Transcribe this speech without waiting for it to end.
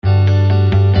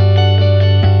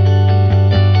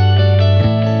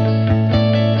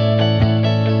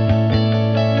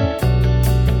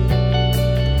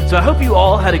I hope you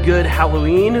all had a good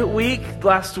Halloween week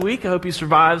last week. I hope you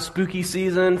survived spooky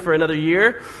season for another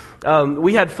year.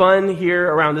 We had fun here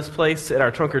around this place at our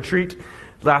trunk or treat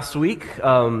last week.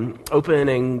 Open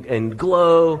and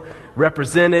Glow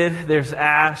represented. There's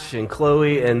Ash and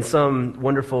Chloe and some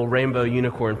wonderful rainbow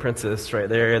unicorn princess right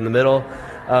there in the middle.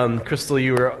 Crystal,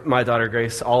 you were my daughter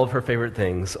Grace, all of her favorite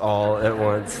things all at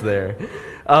once there.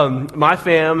 My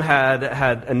fam had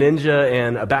a ninja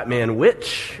and a Batman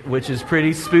witch, which is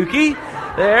pretty spooky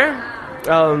there.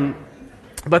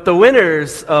 But the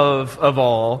winners of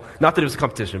all, not that it was a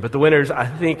competition, but the winners I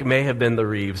think may have been the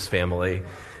Reeves family,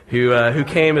 who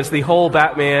came as the whole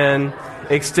Batman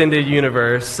extended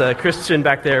universe. Christian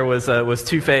back there was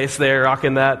Two-Face there,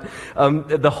 rocking that.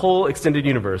 The whole extended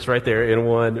universe right there in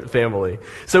one family.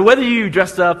 So whether you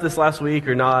dressed up this last week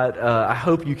or not, I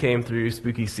hope you came through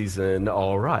spooky season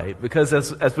all right. Because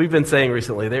as we've been saying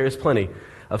recently, there is plenty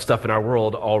of stuff in our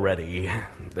world already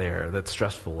there that's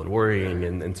stressful and worrying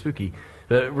and spooky.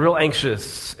 Real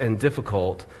anxious and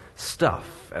difficult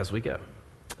stuff as we go.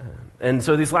 And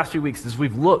so these last few weeks, as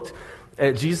we've looked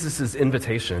at Jesus'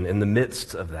 invitation in the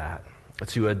midst of that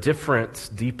to a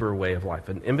different, deeper way of life,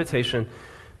 an invitation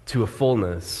to a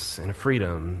fullness and a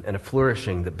freedom and a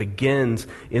flourishing that begins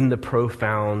in the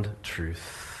profound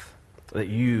truth that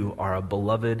you are a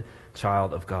beloved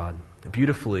child of God,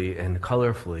 beautifully and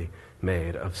colorfully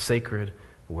made of sacred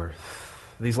worth.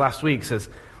 These last weeks,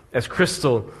 as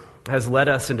Crystal has led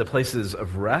us into places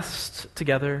of rest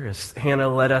together, as Hannah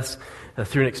led us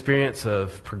through an experience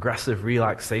of progressive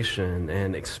relaxation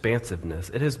and expansiveness,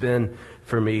 it has been,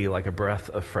 for me, like a breath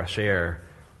of fresh air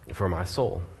for my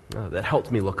soul that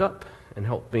helped me look up and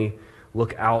helped me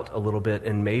look out a little bit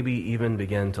and maybe even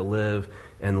begin to live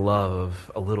and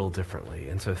love a little differently.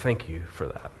 And so thank you for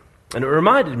that. And it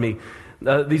reminded me,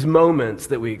 these moments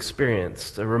that we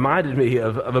experienced, it reminded me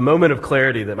of a moment of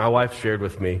clarity that my wife shared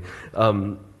with me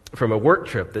from a work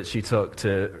trip that she took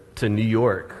to New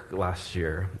York last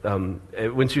year.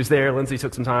 When she was there, Lindsay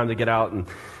took some time to get out and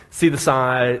see the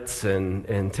sights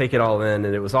and take it all in,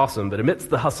 and it was awesome. But amidst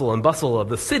the hustle and bustle of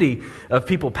the city, of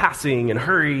people passing and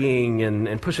hurrying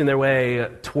and pushing their way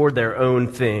toward their own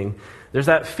thing, there's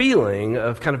that feeling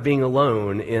of kind of being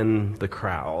alone in the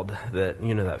crowd, that,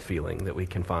 you know, that feeling that we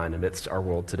can find amidst our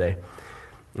world today.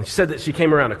 And she said that she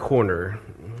came around a corner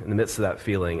in the midst of that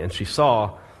feeling, and she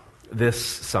saw this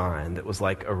sign that was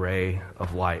like a ray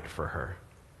of light for her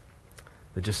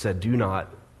that just said, "Do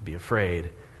not be afraid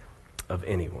of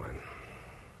anyone."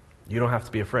 You don't have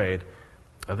to be afraid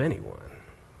of anyone.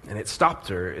 And it stopped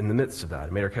her in the midst of that.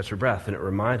 It made her catch her breath, and it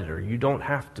reminded her, you don't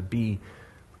have to be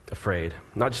afraid,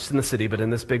 not just in the city, but in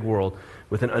this big world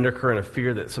with an undercurrent of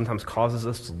fear that sometimes causes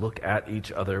us to look at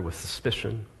each other with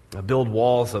suspicion, build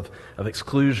walls of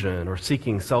exclusion or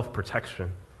seeking self-protection.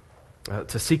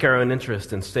 To seek our own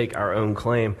interest and stake our own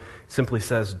claim simply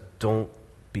says, don't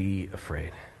be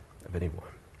afraid of anyone.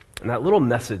 And that little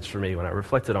message for me, when I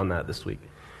reflected on that this week,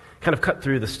 kind of cut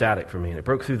through the static for me, and it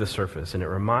broke through the surface, and it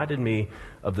reminded me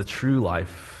of the true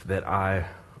life that I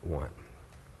want.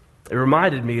 It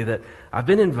reminded me that I've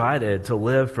been invited to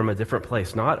live from a different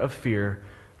place, not of fear,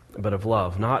 but of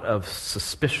love, not of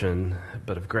suspicion,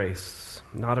 but of grace,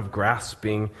 not of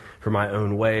grasping for my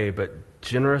own way, but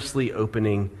generously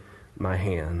opening my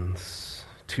hands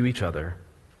to each other,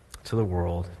 to the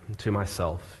world, to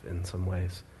myself in some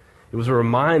ways. It was a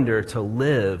reminder to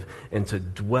live and to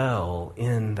dwell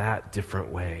in that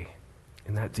different way,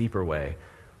 in that deeper way,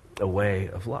 a way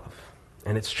of love.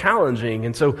 And it's challenging,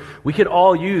 and so we could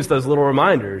all use those little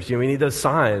reminders. You know, we need those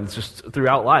signs just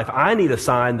throughout life. I need a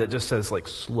sign that just says, like,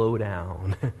 slow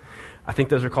down. I think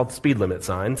those are called speed limit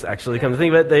signs, actually, come to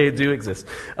think of it, they do exist.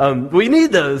 We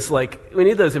need those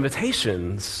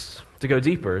invitations to go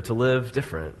deeper, to live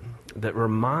different, that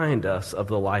remind us of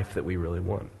the life that we really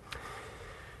want.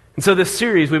 And so this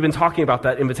series, we've been talking about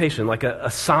that invitation, like a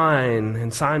sign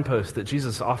and signpost that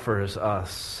Jesus offers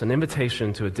us, an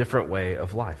invitation to a different way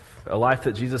of life, a life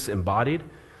that Jesus embodied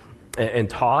and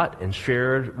taught and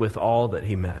shared with all that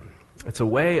he met. It's a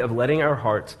way of letting our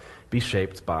hearts be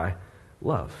shaped by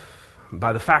love,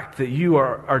 by the fact that you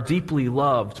are deeply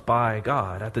loved by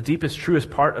God. At the deepest, truest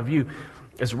part of you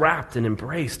is wrapped and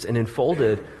embraced and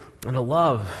enfolded in a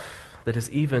love that is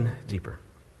even deeper.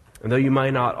 And though you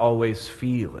might not always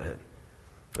feel it,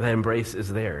 that embrace is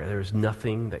there. There's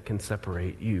nothing that can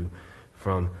separate you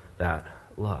from that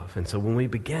love. And so when we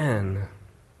begin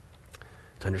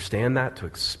to understand that, to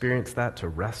experience that, to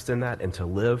rest in that, and to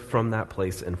live from that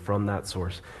place and from that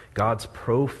source, God's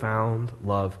profound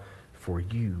love for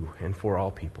you and for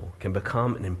all people can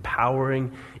become an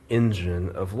empowering engine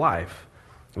of life.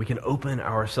 We can open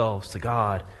ourselves to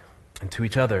God and to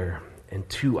each other and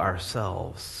to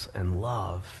ourselves, and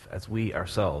love as we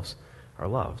ourselves are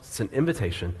loved. It's an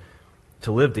invitation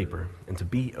to live deeper and to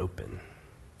be open.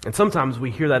 And sometimes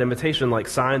we hear that invitation like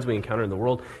signs we encounter in the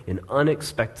world in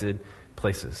unexpected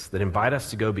places that invite us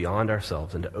to go beyond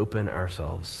ourselves and to open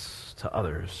ourselves to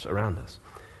others around us.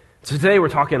 So today we're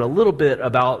talking a little bit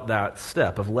about that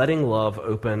step of letting love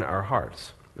open our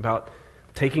hearts, about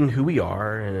taking who we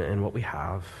are and what we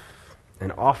have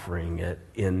and offering it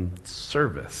in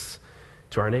service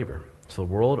to our neighbor, to the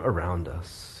world around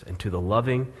us, and to the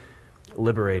loving,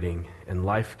 liberating, and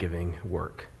life-giving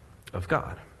work of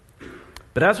God.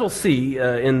 But as we'll see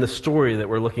in the story that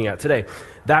we're looking at today,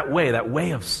 that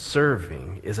way of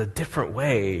serving is a different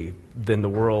way than the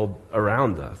world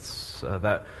around us.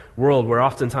 That world where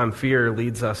oftentimes fear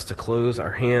leads us to close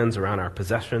our hands around our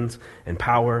possessions and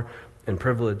power and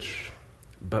privilege.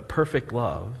 But perfect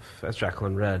love, as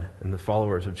Jacqueline read and the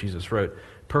followers of Jesus wrote,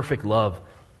 perfect love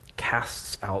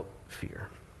casts out fear.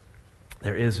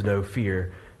 There is no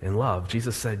fear in love.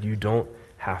 Jesus said you don't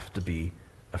have to be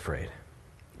afraid.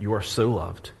 You are so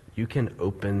loved. You can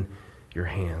open your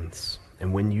hands.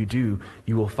 And when you do,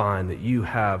 you will find that you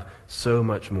have so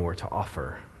much more to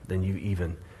offer than you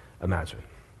even imagine.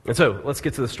 And so let's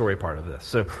get to the story part of this.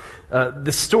 So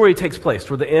this story takes place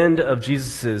toward the end of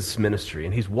Jesus' ministry,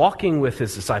 and he's walking with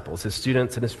his disciples, his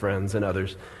students and his friends and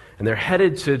others, and they're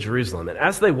headed to Jerusalem. And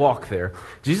as they walk there,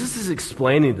 Jesus is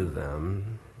explaining to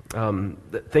them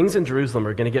that things in Jerusalem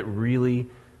are going to get really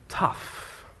tough.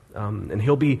 And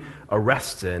he'll be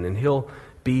arrested, and he'll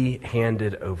be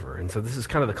handed over. And so this is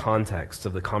kind of the context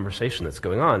of the conversation that's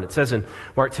going on. It says in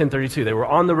Mark 10:32, they were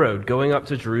on the road going up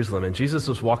to Jerusalem, and Jesus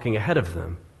was walking ahead of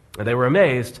them. And they were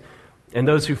amazed, and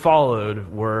those who followed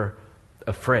were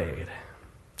afraid.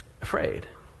 Afraid.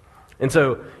 And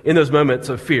so in those moments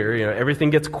of fear,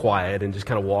 everything gets quiet and just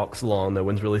kind of walks along. No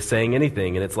one's really saying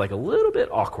anything, and it's like a little bit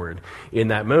awkward in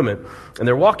that moment. And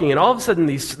they're walking, and all of a sudden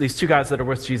these two guys that are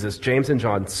with Jesus, James and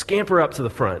John, scamper up to the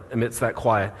front amidst that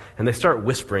quiet, and they start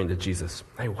whispering to Jesus.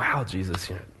 Hey, wow, Jesus,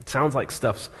 it sounds like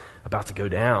stuff's about to go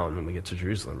down when we get to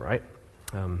Jerusalem, right?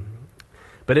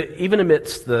 But even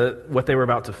amidst what they were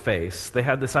about to face, they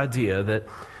had this idea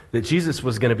that Jesus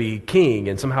was going to be king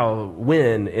and somehow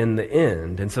win in the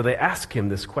end. And so they ask him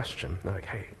this question. They're like,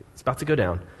 hey, it's about to go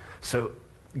down. So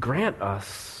grant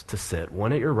us to sit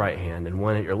one at your right hand and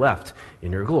one at your left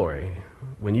in your glory.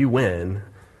 When you win,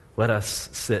 let us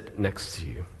sit next to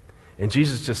you. And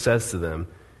Jesus just says to them,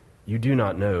 you do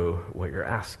not know what you're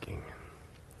asking,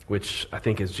 which I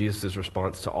think is Jesus'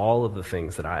 response to all of the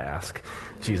things that I ask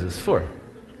Jesus for.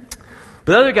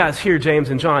 But the other guys hear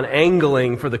James and John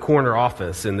angling for the corner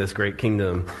office in this great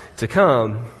kingdom to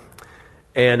come,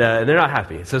 and they're not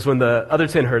happy. It says when the other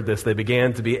 10 heard this, they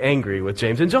began to be angry with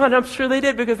James and John. I'm sure they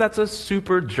did, because that's a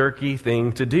super jerky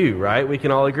thing to do, right? We can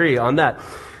all agree on that.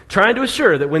 Trying to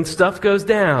assure that when stuff goes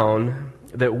down,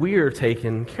 that we're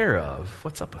taken care of.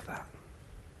 What's up with that?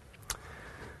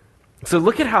 So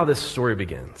look at how this story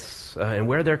begins and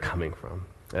where they're coming from.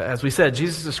 As we said,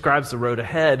 Jesus describes the road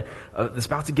ahead that's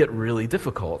about to get really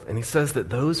difficult. And he says that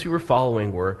those who were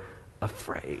following were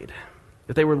afraid,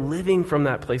 that they were living from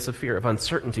that place of fear, of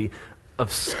uncertainty,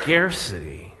 of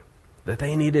scarcity, that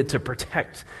they needed to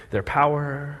protect their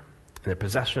power and their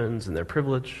possessions and their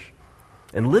privilege.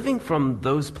 And living from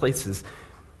those places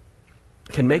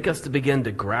can make us to begin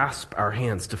to grasp our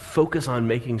hands, to focus on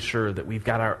making sure that we've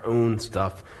got our own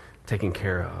stuff taken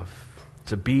care of,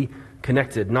 to be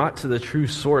connected not to the true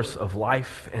source of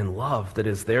life and love that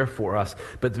is there for us,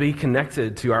 but to be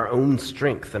connected to our own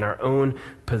strength and our own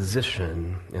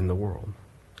position in the world.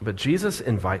 But Jesus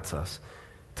invites us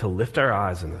to lift our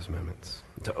eyes in those moments,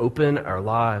 to open our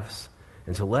lives,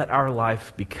 and to let our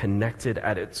life be connected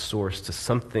at its source to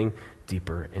something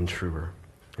deeper and truer.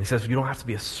 And he says you don't have to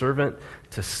be a servant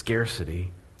to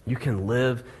scarcity. You can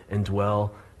live and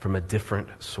dwell from a different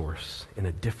source in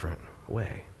a different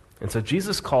way. And so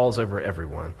Jesus calls over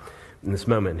everyone. In this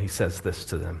moment, he says this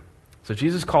to them. So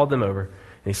Jesus called them over, and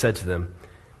he said to them,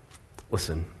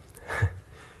 listen,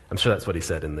 I'm sure that's what he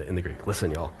said in the Greek. Listen,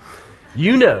 y'all.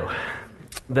 You know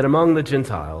that among the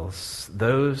Gentiles,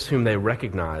 those whom they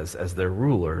recognize as their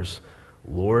rulers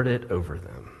lord it over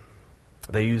them.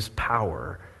 They use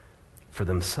power for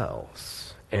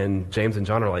themselves. And James and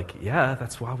John are like, yeah,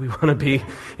 that's why we want to be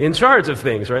in charge of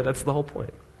things, right? That's the whole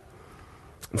point.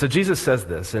 And so Jesus says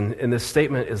this, and this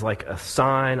statement is like a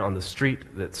sign on the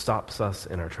street that stops us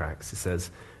in our tracks. He says,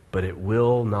 but it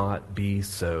will not be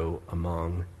so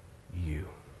among you.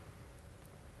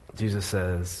 Jesus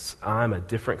says, I'm a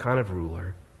different kind of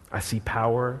ruler. I see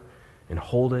power and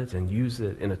hold it and use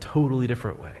it in a totally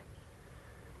different way.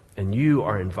 And you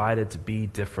are invited to be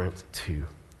different too.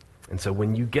 And so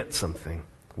when you get something,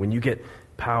 when you get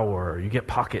power, or you get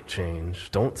pocket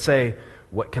change, don't say,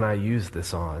 what can I use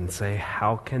this on? Say,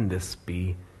 how can this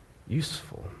be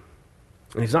useful?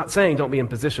 And he's not saying don't be in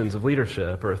positions of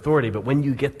leadership or authority, but when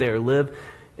you get there, live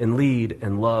and lead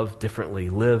and love differently.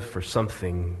 Live for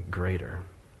something greater.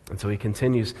 And so he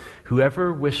continues,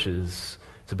 whoever wishes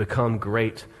to become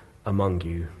great among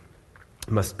you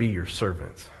must be your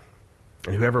servant.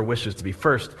 And whoever wishes to be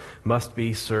first must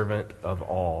be servant of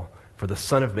all. For the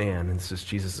Son of Man, and this is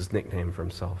Jesus' nickname for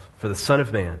himself, for the Son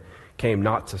of Man came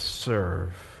not to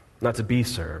serve, not to be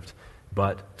served,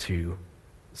 but to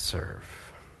serve.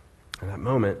 In that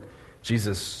moment,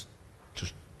 Jesus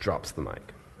just drops the mic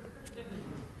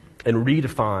and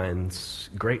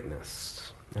redefines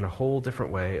greatness in a whole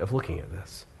different way of looking at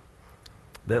this.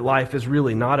 That life is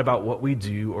really not about what we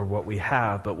do or what we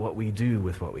have, but what we do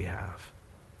with what we have.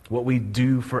 What we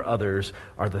do for others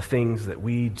are the things that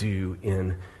we do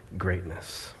in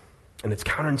greatness. And it's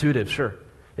counterintuitive, sure.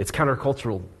 It's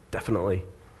countercultural, definitely.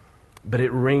 But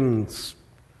it rings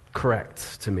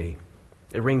correct to me.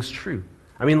 It rings true.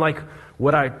 I mean, like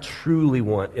what I truly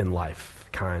want in life,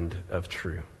 kind of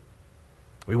true.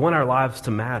 We want our lives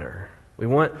to matter. We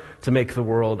want to make the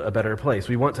world a better place.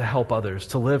 We want to help others,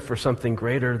 to live for something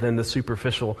greater than the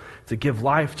superficial, to give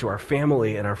life to our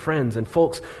family and our friends and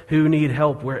folks who need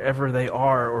help wherever they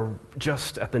are or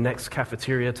just at the next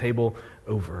cafeteria table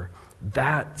over.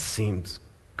 That seems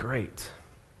great,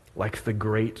 like the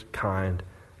great kind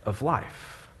of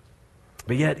life.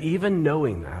 But yet, even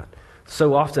knowing that,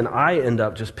 so often I end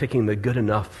up just picking the good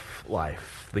enough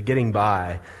life, the getting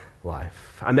by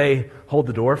life. I may hold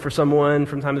the door for someone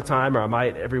from time to time, or I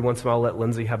might every once in a while let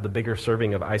Lindsay have the bigger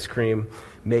serving of ice cream,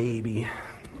 maybe.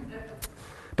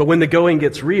 But when the going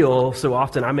gets real, so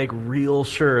often I make real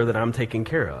sure that I'm taken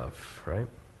care of, right?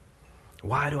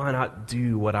 Why do I not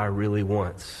do what I really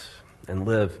want and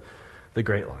live the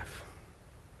great life?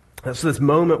 So this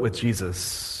moment with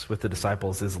Jesus, with the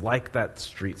disciples, is like that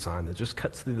street sign that just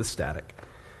cuts through the static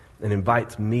and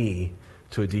invites me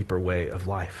to a deeper way of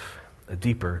life, a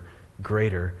deeper,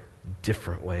 greater,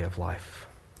 different way of life,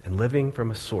 and living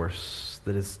from a source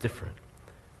that is different.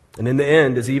 And in the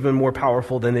end is even more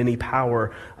powerful than any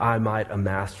power I might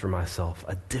amass for myself,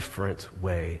 a different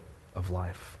way of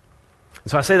life.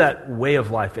 And so I say that way of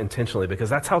life intentionally because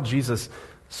that's how Jesus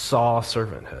saw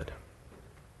servanthood.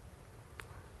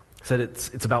 He said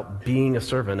it's about being a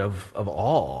servant of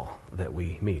all that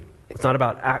we meet. It's not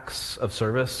about acts of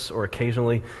service or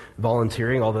occasionally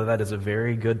volunteering, although that is a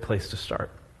very good place to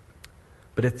start.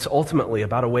 But it's ultimately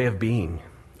about a way of being,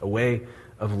 a way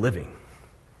of living.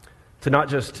 To not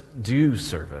just do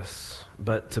service,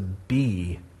 but to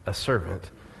be a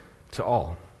servant to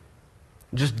all.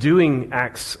 Just doing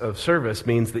acts of service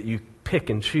means that you pick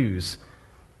and choose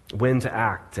when to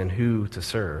act and who to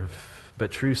serve.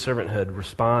 But true servanthood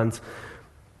responds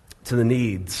to the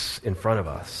needs in front of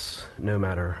us, no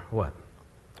matter what.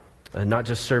 Not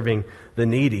just serving the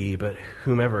needy, but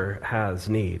whomever has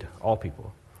need, all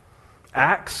people.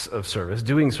 Acts of service,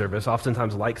 doing service,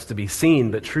 oftentimes likes to be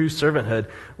seen, but true servanthood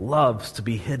loves to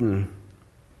be hidden.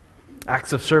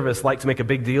 Acts of service like to make a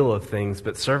big deal of things,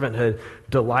 but servanthood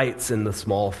delights in the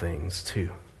small things too.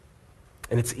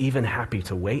 And it's even happy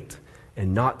to wait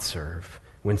and not serve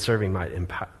when serving might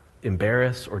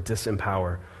embarrass or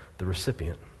disempower the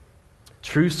recipient.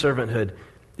 True servanthood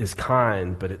is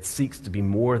kind, but it seeks to be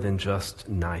more than just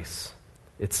nice.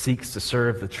 It seeks to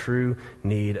serve the true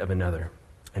need of another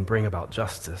and bring about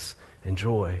justice and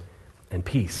joy and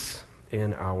peace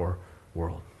in our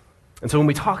world. And so when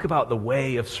we talk about the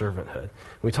way of servanthood,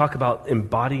 when we talk about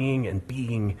embodying and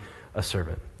being a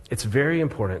servant, it's very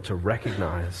important to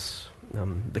recognize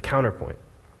the counterpoint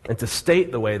and to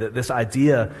state the way that this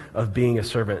idea of being a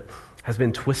servant has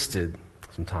been twisted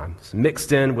sometimes,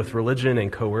 mixed in with religion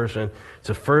and coercion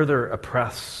to further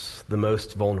oppress the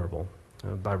most vulnerable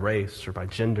by race or by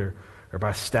gender or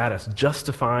by status,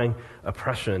 justifying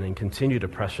oppression and continued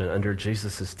oppression under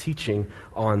Jesus' teaching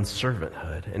on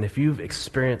servanthood. And if you've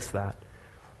experienced that,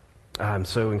 I'm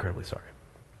so incredibly sorry.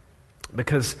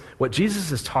 Because what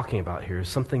Jesus is talking about here is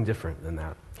something different than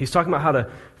that. He's talking about how to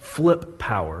flip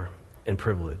power and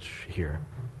privilege here,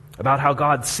 about how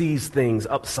God sees things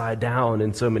upside down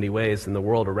in so many ways in the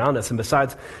world around us. And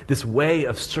besides, this way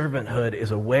of servanthood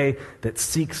is a way that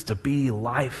seeks to be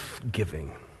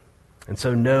life-giving. And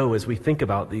so know, as we think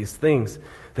about these things,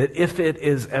 that if it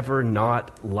is ever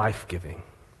not life-giving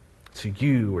to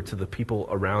you or to the people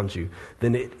around you,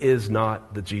 then it is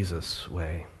not the Jesus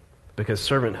way. Because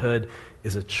servanthood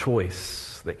is a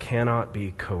choice that cannot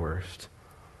be coerced.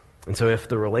 And so if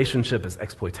the relationship is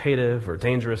exploitative or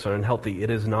dangerous or unhealthy, it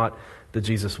is not the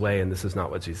Jesus way, and this is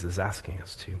not what Jesus is asking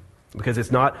us to. Because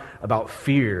it's not about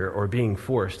fear or being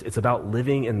forced. It's about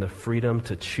living in the freedom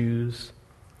to choose,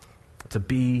 to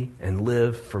be and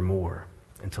live for more,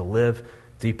 and to live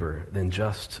deeper than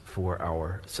just for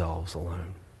ourselves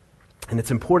alone. And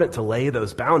it's important to lay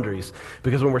those boundaries,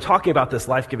 because when we're talking about this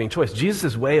life-giving choice,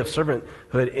 Jesus' way of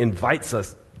servanthood invites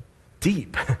us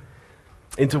deep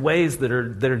into ways that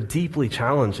are deeply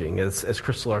challenging, as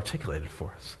Crystal articulated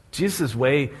for us. Jesus'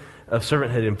 way of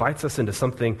servanthood invites us into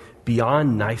something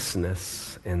beyond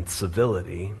niceness and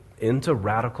civility, into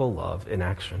radical love in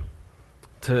action,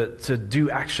 to do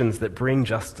actions that bring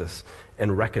justice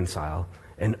and reconcile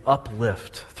and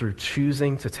uplift through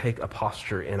choosing to take a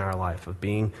posture in our life of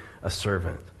being a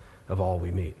servant of all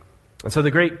we meet. And so the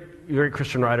great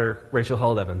Christian writer Rachel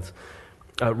Held Evans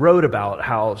wrote about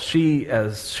how she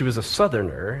was a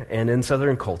Southerner, and in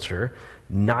Southern culture,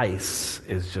 nice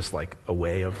is just like a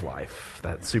way of life.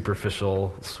 That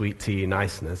superficial, sweet tea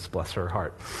niceness, bless her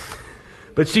heart.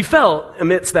 But she felt,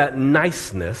 amidst that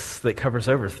niceness that covers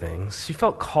over things, she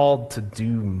felt called to do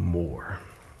more.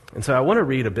 And so I want to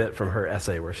read a bit from her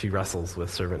essay where she wrestles with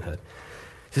servanthood.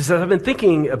 She says, I've been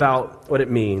thinking about what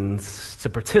it means to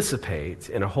participate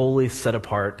in a holy,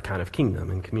 set-apart kind of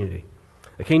kingdom and community.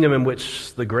 A kingdom in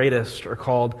which the greatest are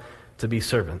called to be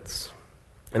servants.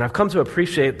 And I've come to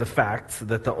appreciate the fact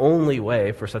that the only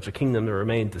way for such a kingdom to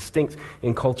remain distinct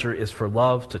in culture is for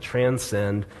love to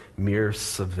transcend mere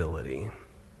civility.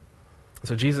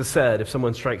 So Jesus said, if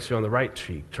someone strikes you on the right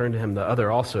cheek, turn to him the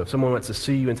other also. If someone wants to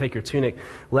sue you and take your tunic,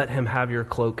 let him have your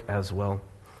cloak as well.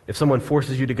 If someone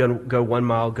forces you to go 1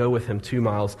 mile, go with him 2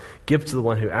 miles. Give to the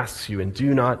one who asks you, and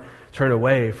do not turn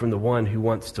away from the one who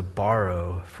wants to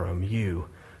borrow from you.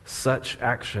 Such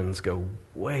actions go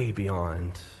way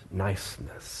beyond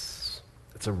niceness.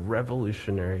 It's a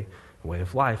revolutionary way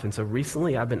of life. And so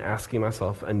recently I've been asking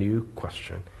myself a new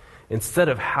question. Instead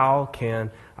of how can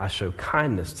I show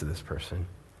kindness to this person,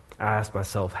 I ask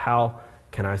myself, how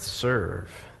can I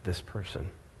serve this person?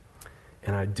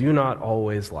 And I do not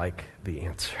always like the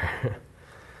answer.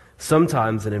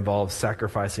 Sometimes it involves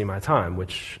sacrificing my time,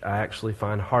 which I actually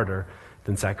find harder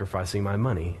than sacrificing my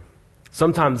money.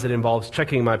 Sometimes it involves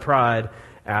checking my pride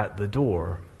at the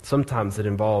door. Sometimes it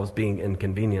involves being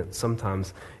inconvenient.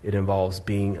 Sometimes it involves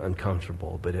being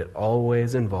uncomfortable. But it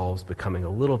always involves becoming a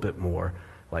little bit more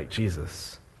like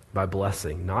Jesus by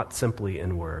blessing, not simply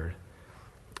in word,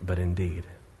 but in deed.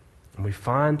 And we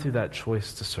find through that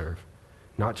choice to serve,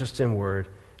 not just in word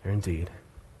or in deed,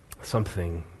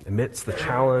 something amidst the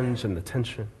challenge and the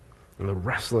tension and the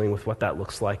wrestling with what that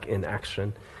looks like in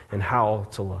action and how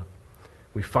to love.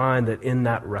 We find that in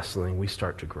that wrestling, we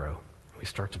start to grow. We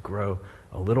start to grow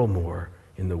a little more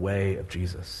in the way of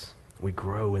Jesus. We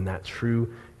grow in that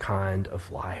true kind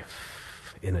of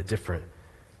life in a different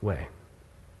way.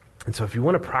 And so if you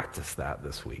want to practice that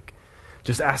this week,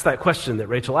 just ask that question that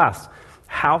Rachel asked.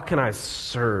 How can I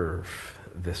serve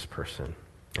this person?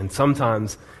 And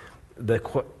sometimes the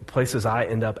places I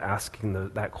end up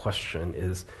asking that question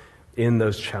is in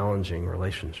those challenging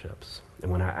relationships.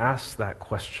 And when I ask that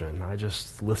question, I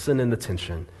just listen in the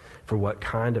tension for what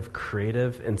kind of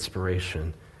creative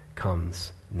inspiration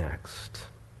comes next.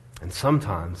 And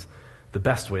sometimes the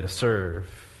best way to serve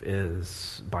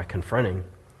is by confronting.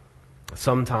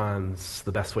 Sometimes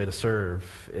the best way to serve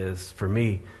is, for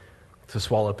me, to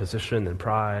swallow position and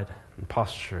pride and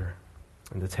posture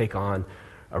and to take on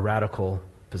a radical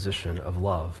position of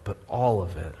love. But all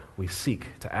of it, we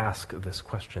seek to ask this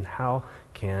question, how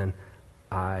can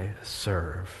I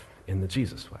serve in the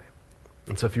Jesus way?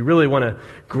 And so if you really want to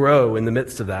grow in the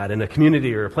midst of that, in a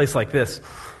community or a place like this,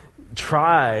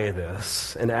 try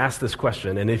this and ask this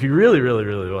question. And if you really, really,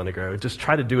 really want to grow, just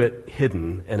try to do it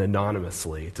hidden and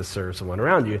anonymously to serve someone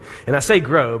around you. And I say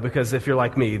grow because if you're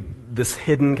like me, this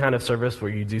hidden kind of service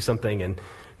where you do something and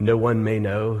no one may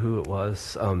know who it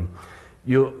was,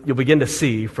 you'll begin to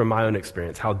see from my own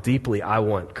experience how deeply I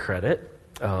want credit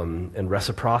and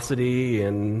reciprocity,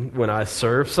 and when I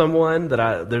serve someone,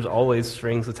 there's always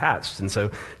strings attached. And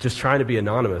so just trying to be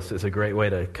anonymous is a great way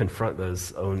to confront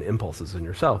those own impulses in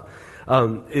yourself.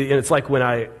 And it's like when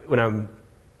I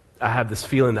have this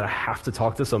feeling that I have to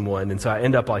talk to someone, and so I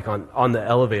end up like on the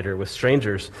elevator with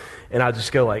strangers, and I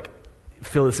just go like,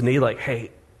 feel this need like, hey,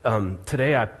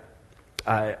 today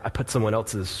I put someone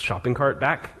else's shopping cart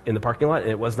back in the parking lot,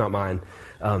 and it was not mine,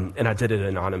 and I did it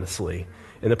anonymously.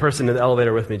 And the person in the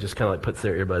elevator with me just kind of like puts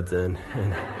their earbuds in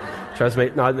and tries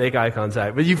to not make eye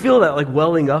contact. But you feel that like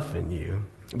welling up in you.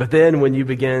 But then when you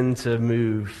begin to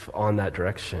move on that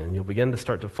direction, you'll begin to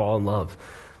start to fall in love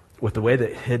with the way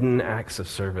that hidden acts of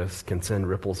service can send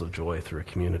ripples of joy through a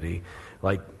community,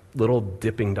 like little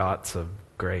dipping dots of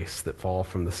grace that fall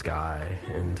from the sky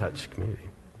and touch community.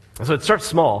 So it starts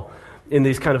small in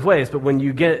these kind of ways, but when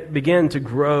you begin to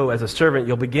grow as a servant,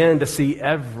 you'll begin to see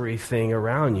everything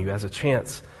around you as a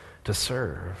chance to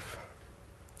serve.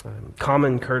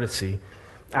 Common courtesy,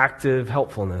 active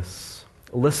helpfulness,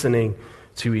 listening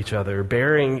to each other,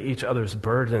 bearing each other's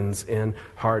burdens in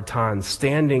hard times,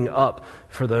 standing up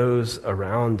for those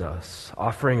around us,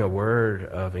 offering a word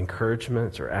of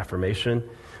encouragement or affirmation,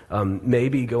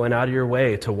 maybe going out of your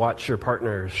way to watch your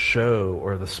partner's show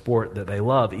or the sport that they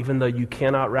love, even though you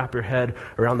cannot wrap your head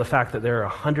around the fact that there are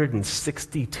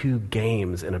 162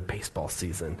 games in a baseball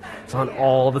season. It's on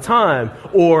all the time.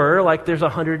 Or like there's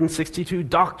 162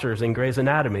 doctors in Grey's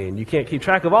Anatomy, and you can't keep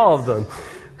track of all of them.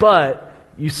 But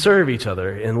you serve each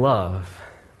other in love.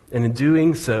 And in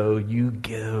doing so, you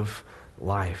give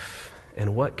life.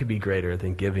 And what could be greater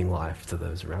than giving life to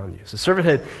those around you? So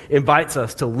servanthood invites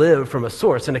us to live from a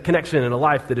source and a connection in a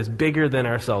life that is bigger than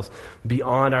ourselves,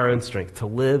 beyond our own strength, to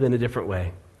live in a different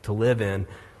way, to live in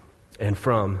and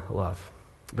from love.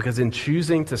 Because in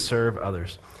choosing to serve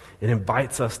others, it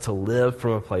invites us to live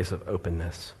from a place of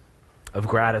openness, of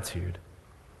gratitude,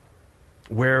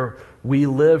 where we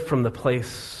live from the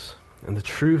place and the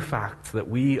true fact that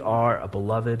we are a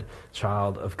beloved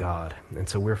child of God. And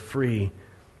so we're free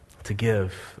to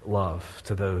give love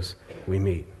to those we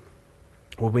meet.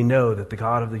 Well, we know that the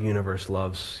God of the universe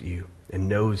loves you and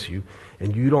knows you,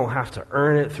 and you don't have to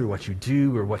earn it through what you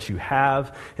do or what you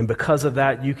have, and because of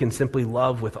that, you can simply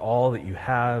love with all that you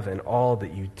have and all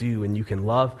that you do, and you can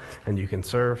love and you can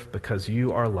serve because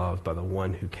you are loved by the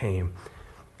one who came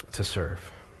to serve.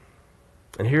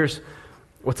 And here's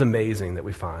what's amazing that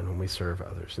we find when we serve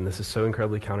others, and this is so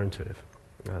incredibly counterintuitive,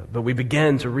 but we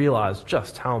begin to realize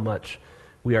just how much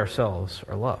we ourselves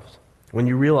are loved. When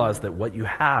you realize that what you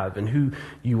have and who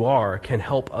you are can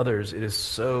help others, it is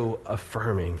so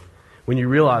affirming. When you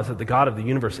realize that the God of the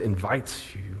universe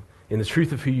invites you in the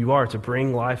truth of who you are to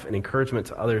bring life and encouragement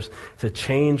to others, to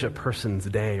change a person's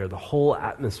day or the whole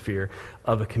atmosphere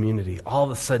of a community, all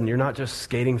of a sudden you're not just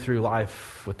skating through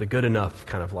life with the good enough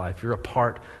kind of life. You're a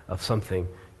part of something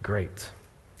great,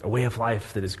 a way of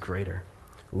life that is greater,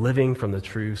 living from the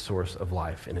true source of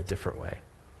life in a different way.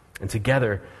 And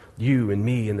together, you and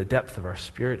me, in the depth of our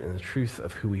spirit and the truth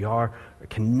of who we are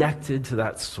connected to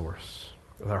that source,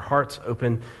 with our hearts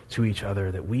open to each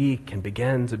other, that we can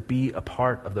begin to be a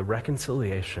part of the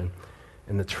reconciliation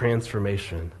and the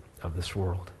transformation of this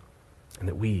world, and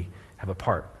that we have a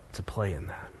part to play in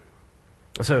that.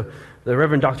 So, the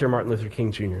Reverend Dr. Martin Luther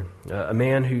King Jr., a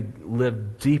man who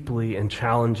lived deeply and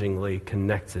challengingly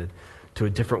connected to a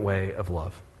different way of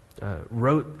love,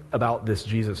 wrote about this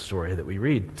Jesus story that we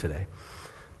read today.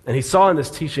 And he saw in this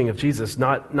teaching of Jesus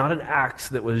not an act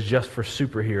that was just for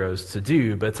superheroes to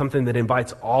do, but something that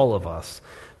invites all of us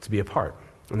to be a part.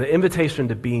 And the invitation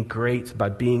to being great by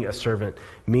being a servant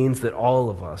means that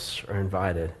all of us are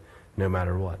invited no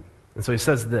matter what. And so he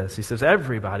says this, he says,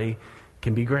 everybody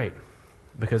can be great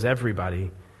because everybody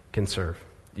can serve.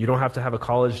 You don't have to have a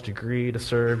college degree to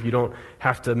serve. You don't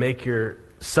have to make your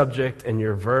subject and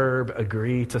your verb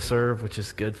agree to serve, which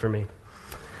is good for me.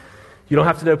 You don't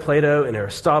have to know Plato and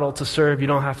Aristotle to serve. You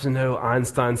don't have to know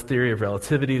Einstein's theory of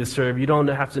relativity to serve. You don't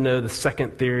have to know the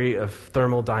second theory of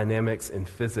thermodynamics and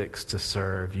physics to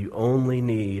serve. You only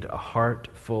need a heart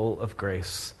full of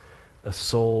grace, a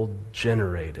soul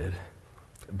generated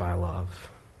by love.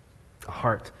 A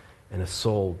heart and a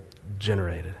soul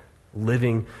generated,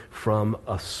 living from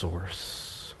a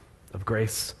source of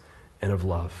grace and of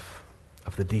love,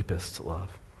 of the deepest love.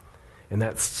 And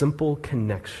that simple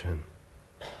connection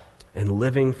and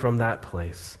living from that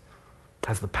place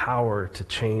has the power to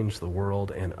change the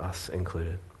world and us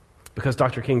included. Because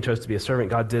Dr. King chose to be a servant,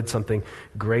 God did something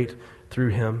great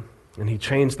through him, and he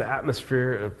changed the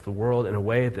atmosphere of the world in a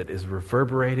way that is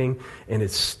reverberating and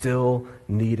is still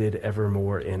needed ever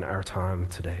more in our time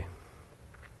today.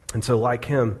 And so like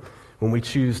him, when we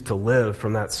choose to live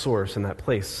from that source and that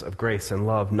place of grace and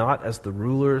love, not as the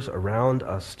rulers around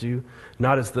us do,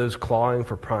 not as those clawing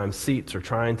for prime seats or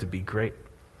trying to be great,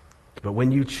 but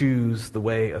when you choose the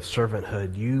way of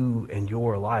servanthood, you and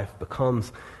your life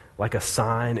becomes like a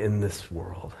sign in this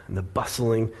world, in the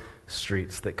bustling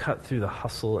streets that cut through the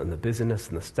hustle and the busyness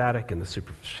and the static and the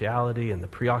superficiality and the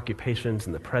preoccupations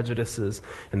and the prejudices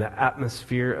and the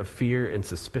atmosphere of fear and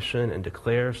suspicion, and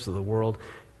declares to the world,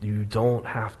 you don't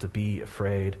have to be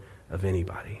afraid of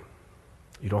anybody.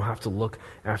 You don't have to look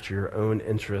after your own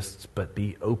interests, but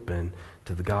be open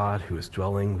to the God who is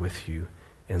dwelling with you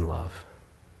in love.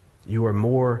 You are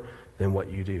more than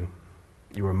what you do.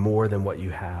 You are more than what you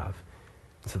have.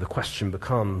 So the question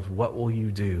becomes, what will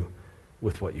you do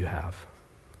with what you have?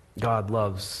 God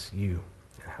loves you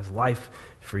and has life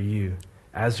for you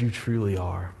as you truly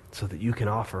are, so that you can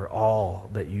offer all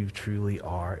that you truly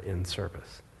are in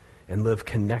service and live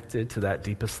connected to that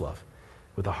deepest love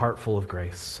with a heart full of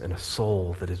grace and a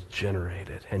soul that is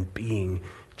generated and being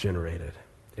generated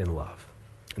in love.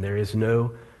 And there is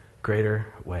no greater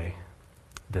way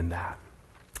than that.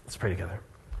 Let's pray together.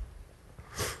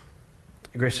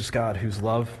 Gracious God, whose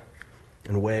love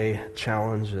and way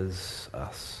challenges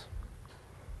us.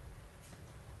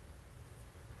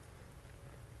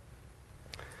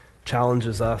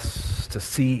 Challenges us to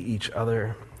see each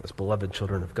other as beloved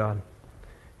children of God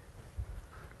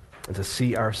and to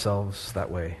see ourselves that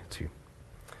way too.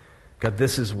 God,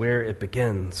 this is where it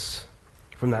begins,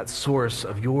 from that source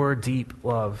of your deep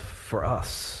love for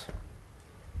us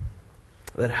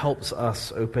that helps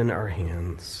us open our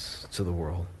hands to the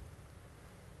world,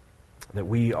 that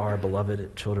we are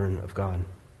beloved children of God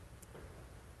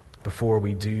before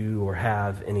we do or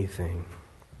have anything.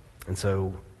 And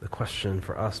so the question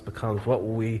for us becomes, what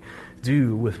will we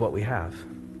do with what we have?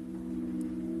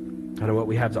 And what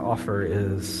we have to offer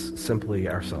is simply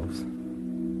ourselves.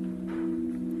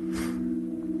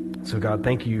 So God,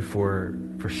 thank you for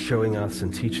showing us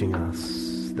and teaching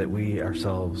us that we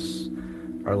ourselves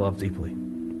are loved deeply.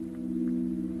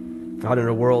 God, in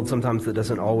a world sometimes that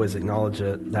doesn't always acknowledge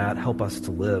it, that help us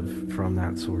to live from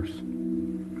that source.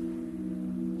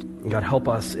 And God, help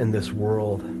us in this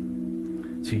world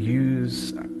to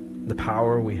use the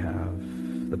power we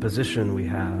have, the position we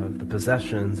have, the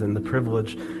possessions and the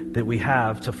privilege that we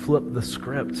have to flip the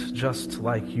script just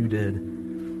like you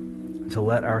did, to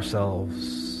let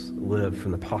ourselves live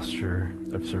from the posture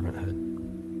of servanthood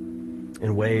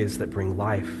in ways that bring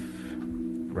life,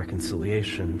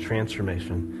 reconciliation,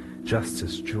 transformation,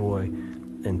 justice, joy,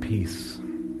 and peace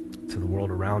to the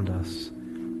world around us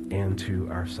and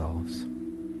to ourselves.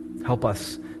 Help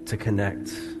us to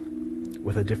connect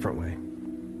with a different way,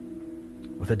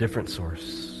 with a different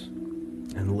source,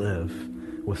 and live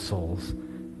with souls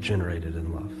generated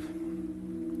in love.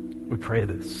 We pray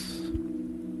this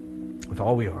with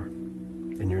all we are.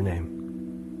 In your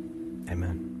name,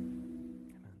 amen.